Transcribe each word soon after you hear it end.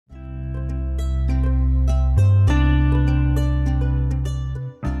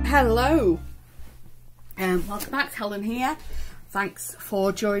Hello, welcome back. Helen here. Thanks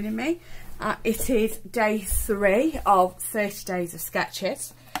for joining me. It is day 3 of 30 days of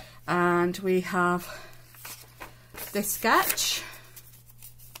sketches, and we have this sketch.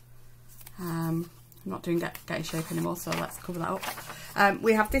 I'm not doing get in shape anymore, so let's cover that up.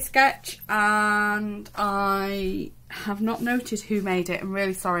 We have this sketch, and I have not noted who made it. I'm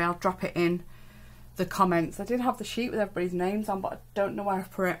really sorry. I'll drop it in the comments. I did have the sheet with everybody's names on, but I don't know where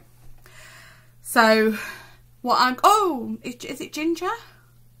I've put it. So what I'm is it Ginger?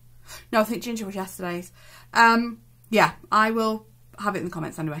 No, I think Ginger was yesterday's. Yeah, I will have it in the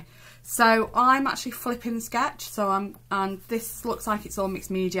comments anyway. So I'm actually flipping the sketch, and this looks like it's all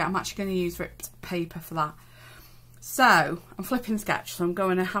mixed media. I'm actually going to use ripped paper for that. So I'm flipping the sketch, so I'm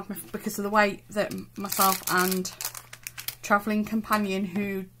going to have because of the way that myself and travelling companion,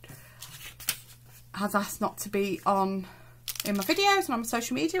 who has asked not to be in my videos and on my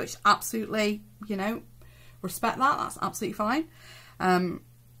social media, which absolutely, you know, respect that. That's absolutely fine.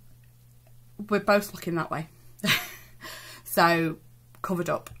 We're both looking that way. So covered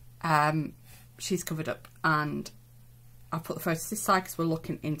up. She's covered up, and I'll put the photos this side because we're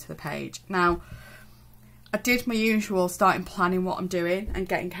looking into the page. Now, I did my usual starting planning what I'm doing and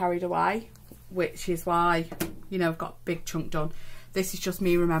getting carried away, which is why, you know, I've got a big chunk done. This is just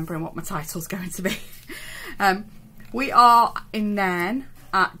me remembering what my title's going to be. We are in Nairn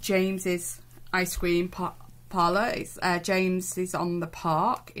at James's ice cream parlour. It's James is on the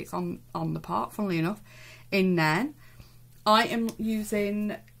park. It's on the park, funnily enough, in Nairn. I am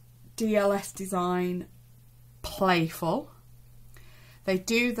using DLS Design Playful. They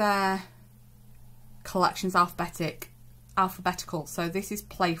do their collections alphabetical. So this is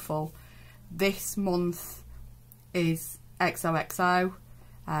Playful. This month is XOXO,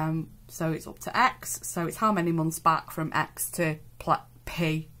 so it's up to X, so it's how many months back from X to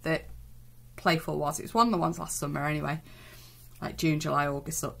P that Playful was. It's one of the ones last summer anyway, like June, July,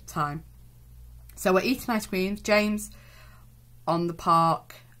 August time. So we're eating ice cream. James on the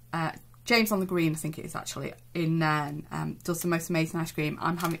park, James on the green, I think it is actually, in Nairn, does the most amazing ice cream.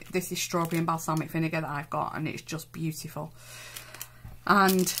 I'm having, this is strawberry and balsamic vinegar that I've got, and it's just beautiful,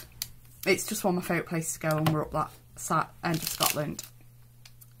 and it's just one of my favourite places to go, and we're up that end of Scotland.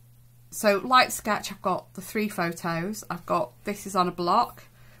 So like the sketch, I've got the 3 photos. I've got, this is on a block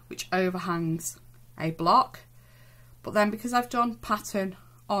which overhangs a block, but then because I've done pattern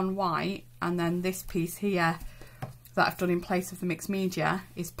on white, and then this piece here that I've done in place of the mixed media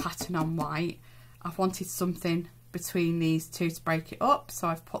is pattern on white, I've wanted something between these two to break it up, so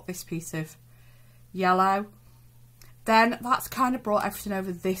I've put this piece of yellow. Then that's kind of brought everything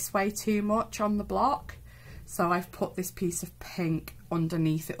over this way too much on the block, so I've put this piece of pink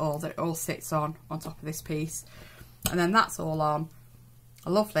underneath it all, that it all sits on top of this piece. And then that's all on a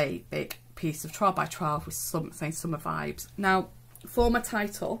lovely big piece of 12 by 12 with something summer vibes. Now, for my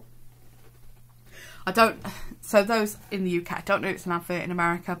title, so those in the UK, I don't know if it's an advert in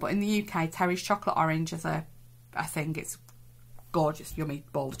America, but in the UK, Terry's Chocolate Orange is a thing. It's gorgeous, yummy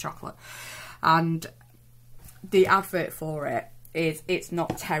ball of chocolate. And the advert for it is, it's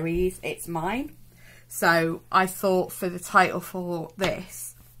not Terry's, it's mine. So I thought for the title for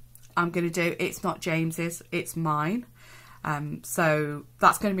this, I'm going to do, it's not James's, it's mine. So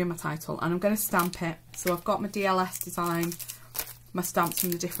that's going to be my title, and I'm going to stamp it. So I've got my DLS design, my stamps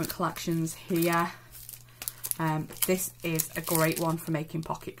from the different collections here. This is a great one for making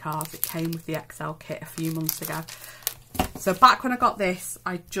pocket cards. It came with the XL kit a few months ago. So back when I got this,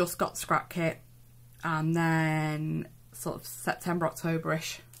 I just got the scrap kit, and then sort of September,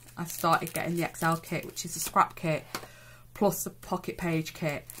 October-ish, I started getting the XL kit, which is a scrap kit plus the pocket page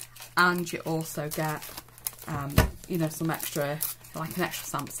kit, and you also get you know, some extra, like an extra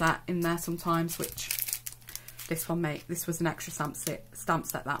stamp set in there sometimes, which this was an extra stamp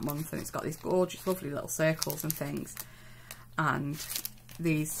set that month, and it's got these gorgeous lovely little circles and things, and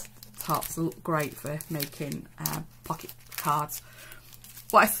these tops look great for making pocket cards.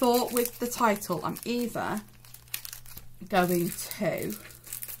 What I thought with the title, I'm either going to,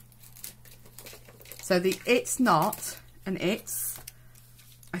 so the it's not and it's,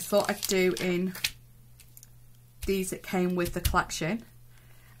 I thought I'd do in these that came with the collection,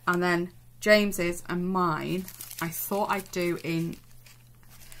 and then James's and mine I thought I'd do in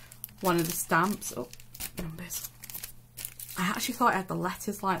one of the stamps. Oh, numbers. I actually thought I had the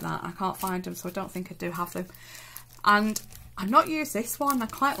letters like that. I can't find them, so I don't think I do have them. And I've not used this one. I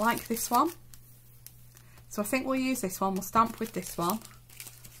quite like this one, so I think we'll use this one. We'll stamp with this one.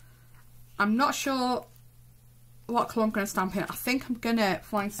 I'm not sure what colour I'm going to stamp in. I think I'm going to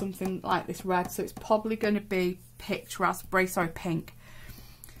find something like this red, so it's probably going to be pink.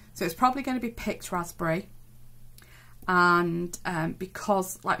 So it's probably going to be picked raspberry. And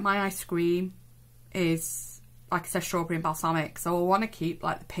because like my ice cream is, like I said, strawberry and balsamic, so I want to keep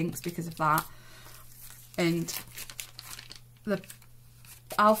like the pinks because of that. And the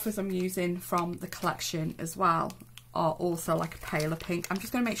alphas I'm using from the collection as well are also like a paler pink. I'm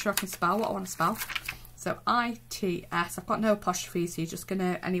just going to make sure I can spell what I want to spell. So I-T-S, I've got no apostrophes, so you're just going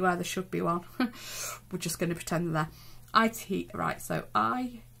to, anywhere there should be one, we're just going to pretend they're there. I-T, right, so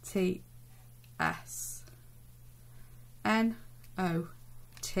I-T-S,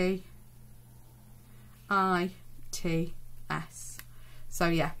 N-O-T, I-T-S. So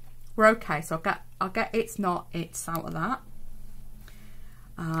yeah, we're okay. So I'll get it's not it's out of that.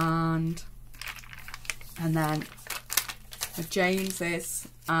 And then the James's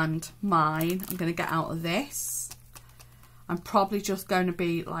and mine, I'm going to get out of this. I'm probably just going to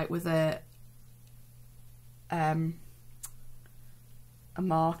be like with a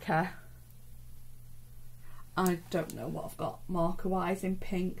marker. I don't know what I've got marker wise in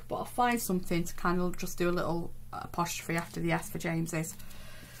pink, but I'll find something to kind of just do a little apostrophe after the S for James's.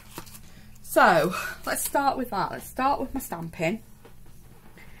 So let's start with that. Let's start with my stamping,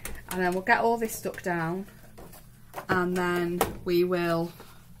 and then we'll get all this stuck down, and then we will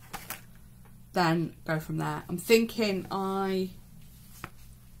then go from there. I'm thinking I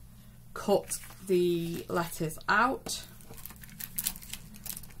cut the letters out.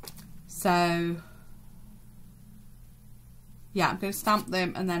 So yeah, I'm going to stamp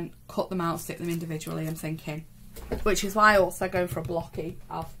them and then cut them out, stick them individually, I'm thinking. Which is why I also go for a blocky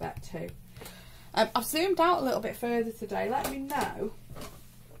alphabet too. I've zoomed out a little bit further today. Let me know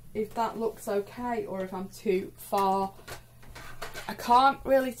if that looks okay or if I'm too far. I can't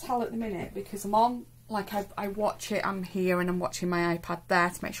really tell at the minute because I'm on, like I watch it, I'm here and I'm watching my iPad there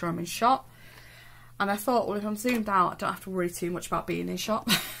to make sure I'm in shot. And I thought, well, if I'm zoomed out, I don't have to worry too much about being in shot.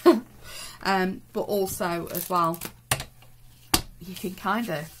 But also as well, you can kind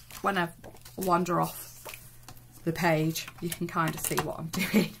of, when I wander off the page, you can kind of see what I'm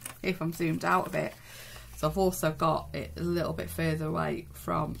doing if I'm zoomed out a bit. So I've also got it a little bit further away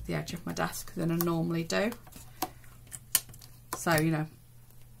from the edge of my desk than I normally do. So, you know,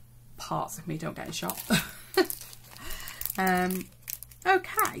 parts of me don't get in shot.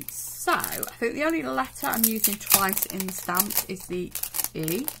 Okay, so I think the only letter I'm using twice in the stamps is the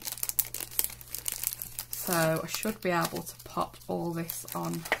E. So I should be able to pop all this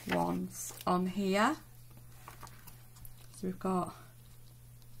on once on here. So we've got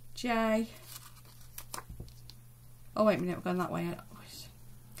J. Oh wait a minute, we're going that way.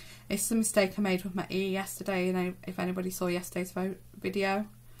 It's the mistake I made with my E yesterday, and if anybody saw yesterday's video,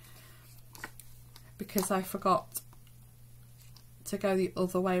 because I forgot to go the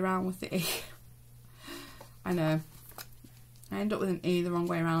other way around with the E. I know. I end up with an E the wrong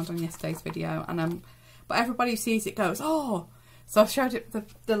way around on yesterday's video, and but everybody who sees it goes, oh! So I showed it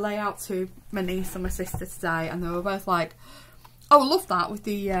the layout to my niece and my sister today, and they were both like, oh, I love that with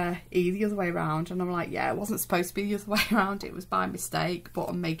the E the other way around. And I'm like, yeah, it wasn't supposed to be the other way around, it was by mistake, but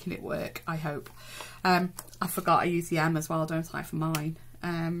I'm making it work, I hope. I forgot I use the M as well, don't I, for mine.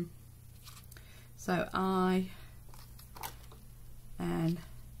 So I, N,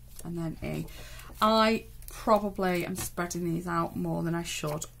 and then E. I probably am spreading these out more than I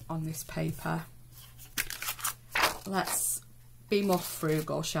should on this paper. Let's be more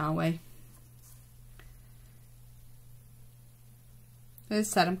frugal, shall we? As I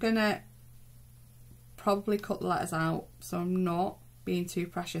said, I'm going to probably cut the letters out, so I'm not being too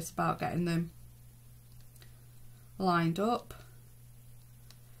precious about getting them lined up.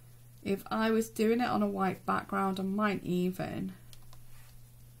 If I was doing it on a white background, I might even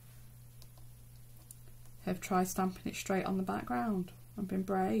have tried stamping it straight on the background. I've been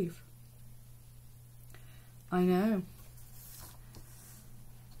brave. I know.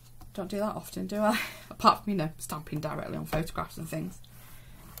 Don't do that often, do I? Apart from, you know, stamping directly on photographs and things.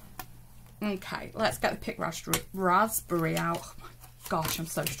 Okay, let's get the pick raspberry out. Oh my gosh, I'm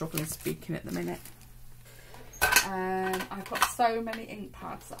so struggling speaking at the minute. I've got so many ink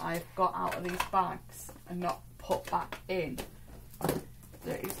pads that I've got out of these bags and not put back in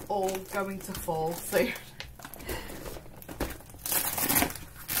that it's all going to fall soon.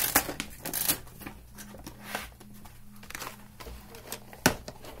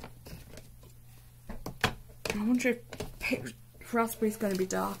 I wonder if pick raspberry is going to be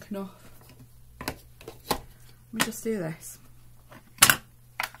dark enough. Let me just do this.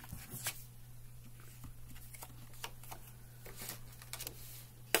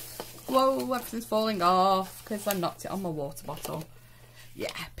 Whoa, everything's falling off because I knocked it on my water bottle. Yeah,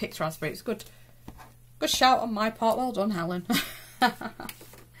 picked raspberry. It's good. Good shout on my part. Well done, Helen.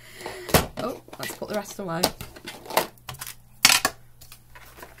 let's put the rest away.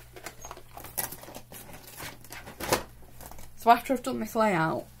 So after I've done this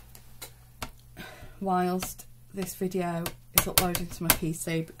layout, whilst this video is uploading to my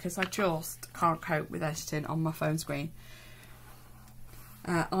PC, because I just can't cope with editing on my phone screen,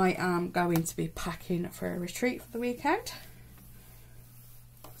 I am going to be packing for a retreat for the weekend.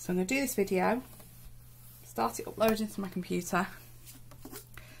 So I'm going to do this video, start it uploading to my computer,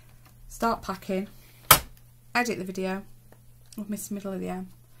 start packing, edit the video, I've missed the middle of the M,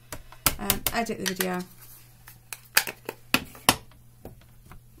 edit the video.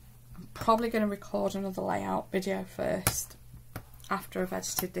 I'm probably going to record another layout video first after I've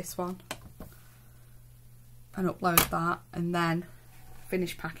edited this one and upload that, and then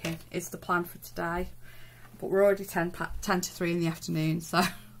finish packing is the plan for today. But we're already 10 to 3 in the afternoon, so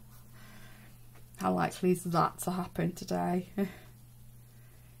how likely is that to happen today?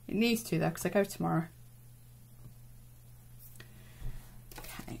 It needs to though, because I go tomorrow.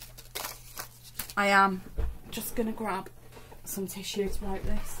 Okay, I am just going to grab some tissue to wipe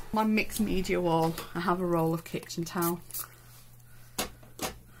this. My mixed media wall, I have a roll of kitchen towel.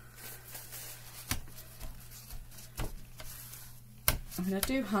 I mean, I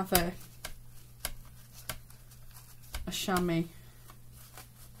do have a chamois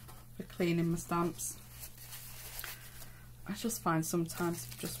for cleaning my stamps. I just find sometimes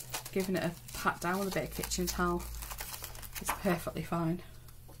just giving it a pat down with a bit of kitchen towel is perfectly fine.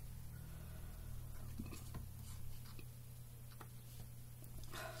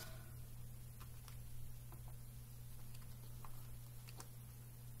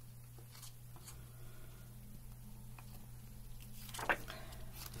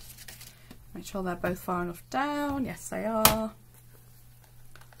 Make sure they're both far enough down. Yes, they are.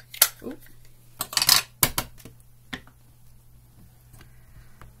 Ooh.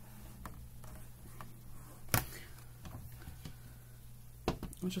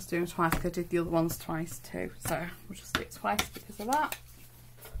 I'm just doing twice because I did the other ones twice too. So we'll just do it twice because of that.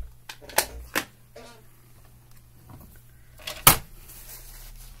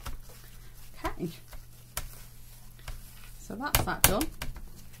 Okay. So that's that done.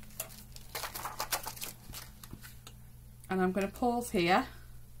 And I'm going to pause here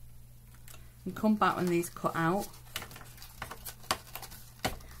and come back when these cut out.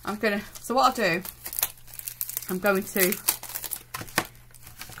 So what I'll do, I'm going to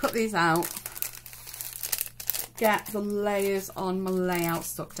cut these out, get the layers on my layout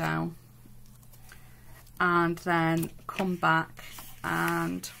stuck down, and then come back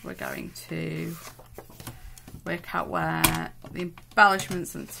and we're going to work out where the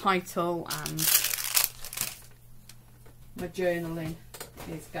embellishments and the title and my journaling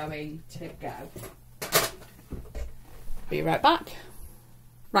is going to go. Be right back.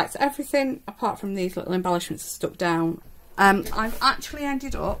 Right, so everything apart from these little embellishments are stuck down. I've actually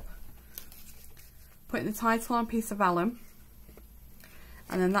ended up putting the title on a piece of vellum,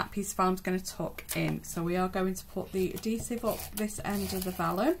 and then that piece of vellum is going to tuck in. So we are going to put the adhesive up this end of the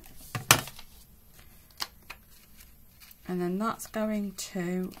vellum, and then that's going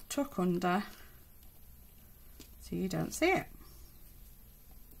to tuck under so you don't see it.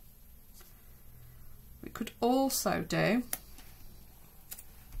 We could also do,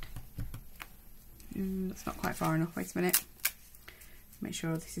 that's not quite far enough, wait a minute, make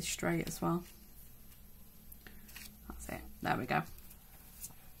sure this is straight as well. That's it, there we go.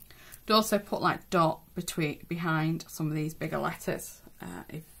 Could also put like dot behind some of these bigger letters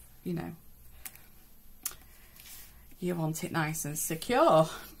if you know you want it nice and secure.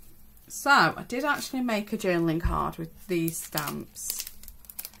 So I did actually make a journaling card with these stamps,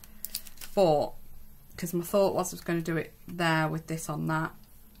 but because my thought was I was going to do it there with this on that,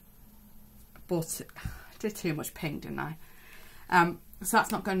 but I did too much pink, didn't I? So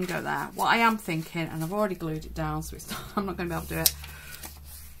that's not going to go there. What I am thinking, and I've already glued it down, so I'm not going to be able to do it,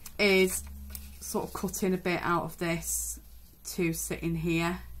 is sort of cutting a bit out of this to sit in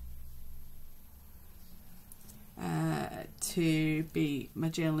here. To be my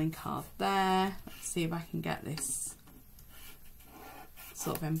journaling card there. Let's see if I can get this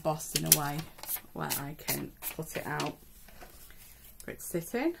sort of embossed in a way where I can put it out for it to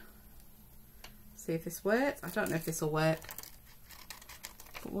sit in. See if this works. I don't know if this will work,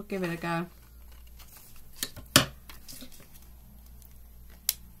 but we'll give it a go.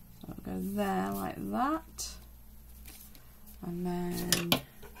 I'll go there like that, and then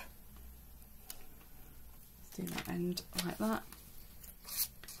do that end like that.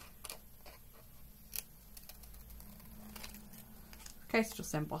 Okay, so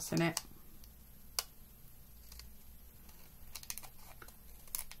just embossing it.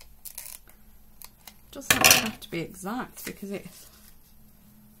 doesn't have to be exact because it's,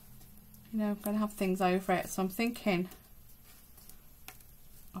 you know, I'm going to have things over it. So I'm thinking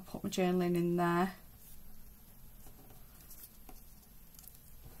I'll put my journaling in there.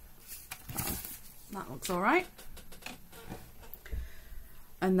 That looks all right.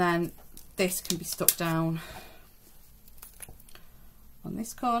 And then this can be stuck down on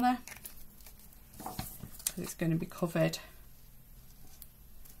this corner because it's going to be covered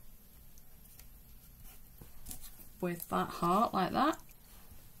with that heart like that.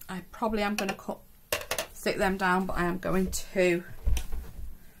 I probably am going to stick them down, but I am going to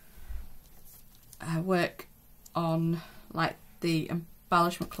work on like the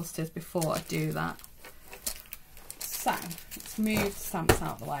embellishment clusters before I do that. So let's move the stamps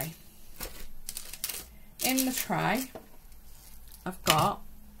out of the way. In the tray I've got,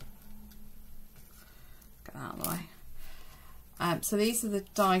 get that out of the way. So these are the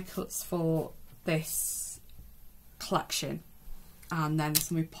die cuts for this collection, and then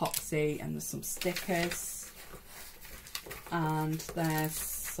some epoxy, and there's some stickers, and there's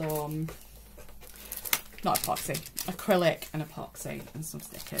some, not epoxy, acrylic and epoxy, and some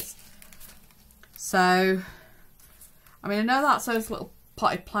stickers. So I mean, I know that's those little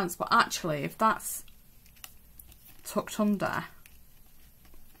potted plants, but actually if that's tucked under,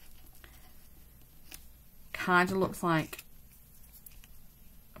 kind of looks like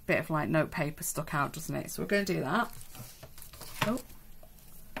a bit of like note paper stuck out, doesn't it? So we're going to do that. Oh.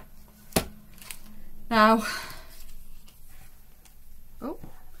 Now, oh,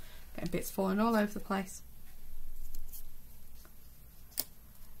 getting bits falling all over the place.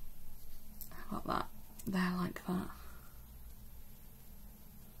 Got that there like that.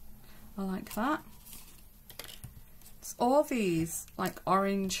 I like that. It's all these like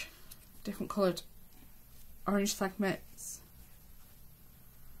orange, different coloured orange segments,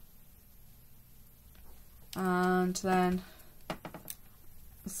 and then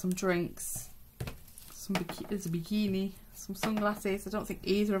some drinks, there's a bikini, some sunglasses. I don't think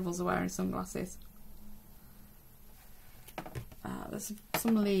either of us are wearing sunglasses. There's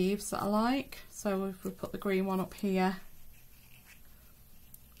some leaves that I like, so if we put the green one up here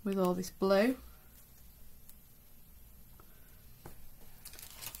with all this blue,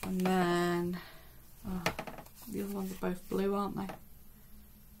 and then the other ones are both blue, aren't they?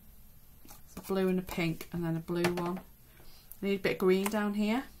 It's a blue and a pink, and then a blue one. I need a bit of green down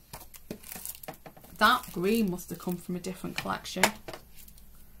here. That green must have come from a different collection.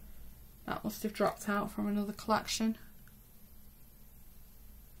 That must have dropped out from another collection,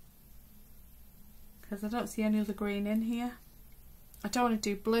 because I don't see any other green in here. I don't want to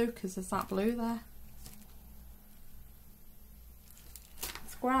do blue because there's that blue there.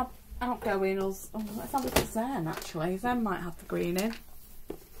 Let's grab outgoings. Oh, let's have a look at Zen actually. Zen might have the green in.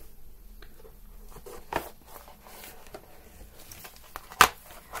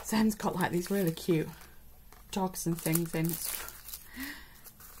 Zen's got like these really cute dogs and things in.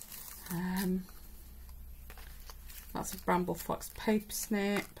 That's a bramble fox paper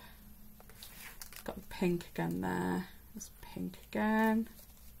snip. Got the pink again there. There's pink again.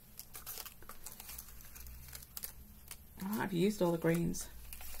 I've used all the greens.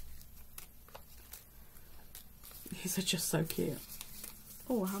 These are just so cute.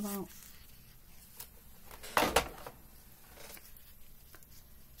 Oh, how about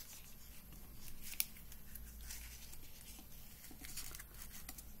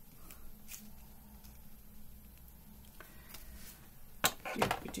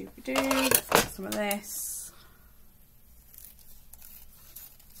let's get some of this.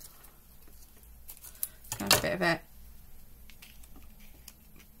 Kind of a bit of it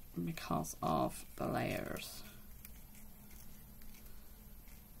because of the layers.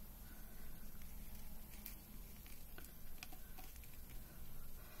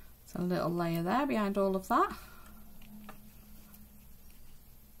 So a little layer there behind all of that.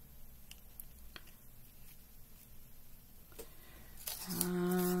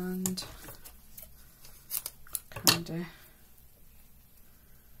 And kind of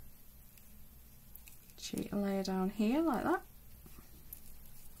cheat a layer down here like that.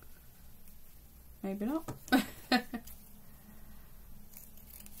 Maybe not.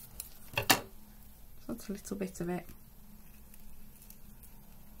 That's a little bit of it.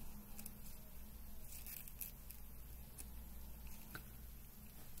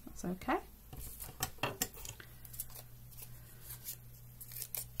 That's okay.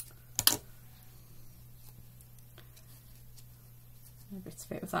 A bit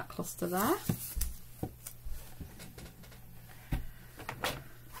of it with that cluster there.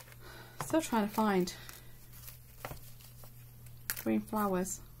 Still trying to find green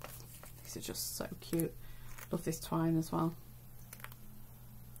flowers. They These are just so cute. Love this twine as well.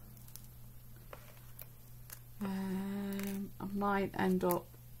 I might end up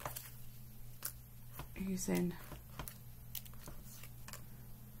using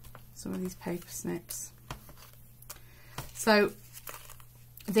some of these paper snips. So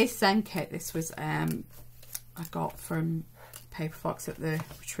this Zen kit, this was I got from Paper Fox at the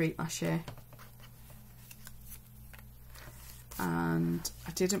retreat last year, and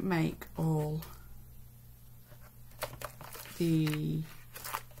I didn't make all the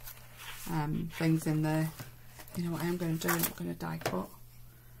things in there. You know what I am going to do? I'm going to die cut.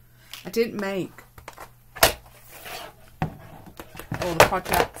 I didn't make all the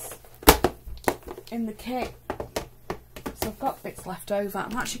projects in the kit, so I've got bits left over.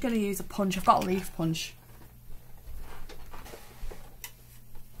 I'm actually going to use a punch. I've got a leaf punch.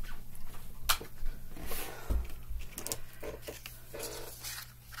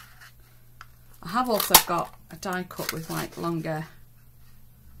 I have also got a die cut with like longer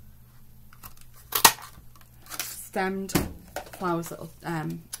stemmed flowers, that'll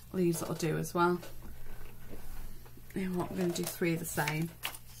leaves that'll do as well. And what, we're going to do 3 of the same.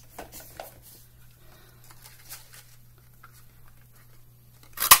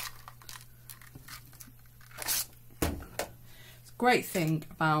 The great thing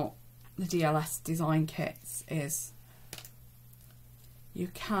about the DLS design kits is you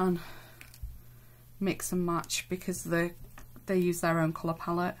can mix and match because they use their own colour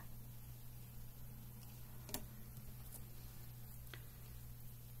palette.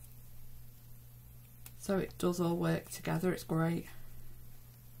 So it does all work together, it's great.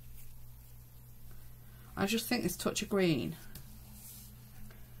 I just think this touch of green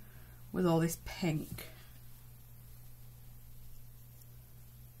with all this pink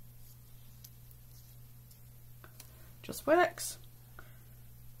just works.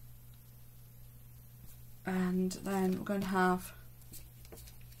 And then we're going to have,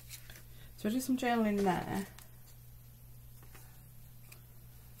 so we'll do some journaling there.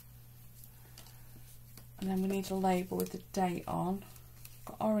 And then we need a label with the date on.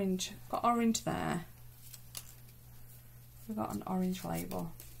 Got orange there. We've got an orange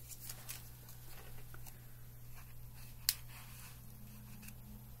label.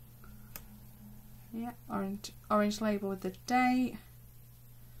 Yeah, orange label with the date.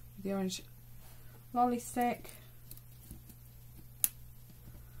 The orange lolly stick.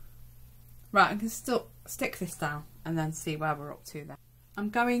 Right, I can still stick this down and then see where we're up to then. I'm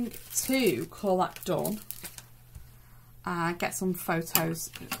going to call that done. Get some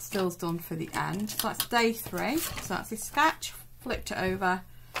photos, stills done for the end. So that's day 3. So that's this sketch. Flipped it over,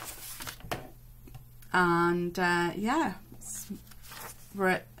 and yeah,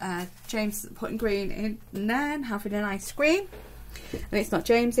 we're at James putting green in there and having an ice cream. And it's not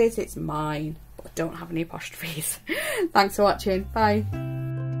James's, it's mine. But I don't have any apostrophes. Thanks for watching. Bye.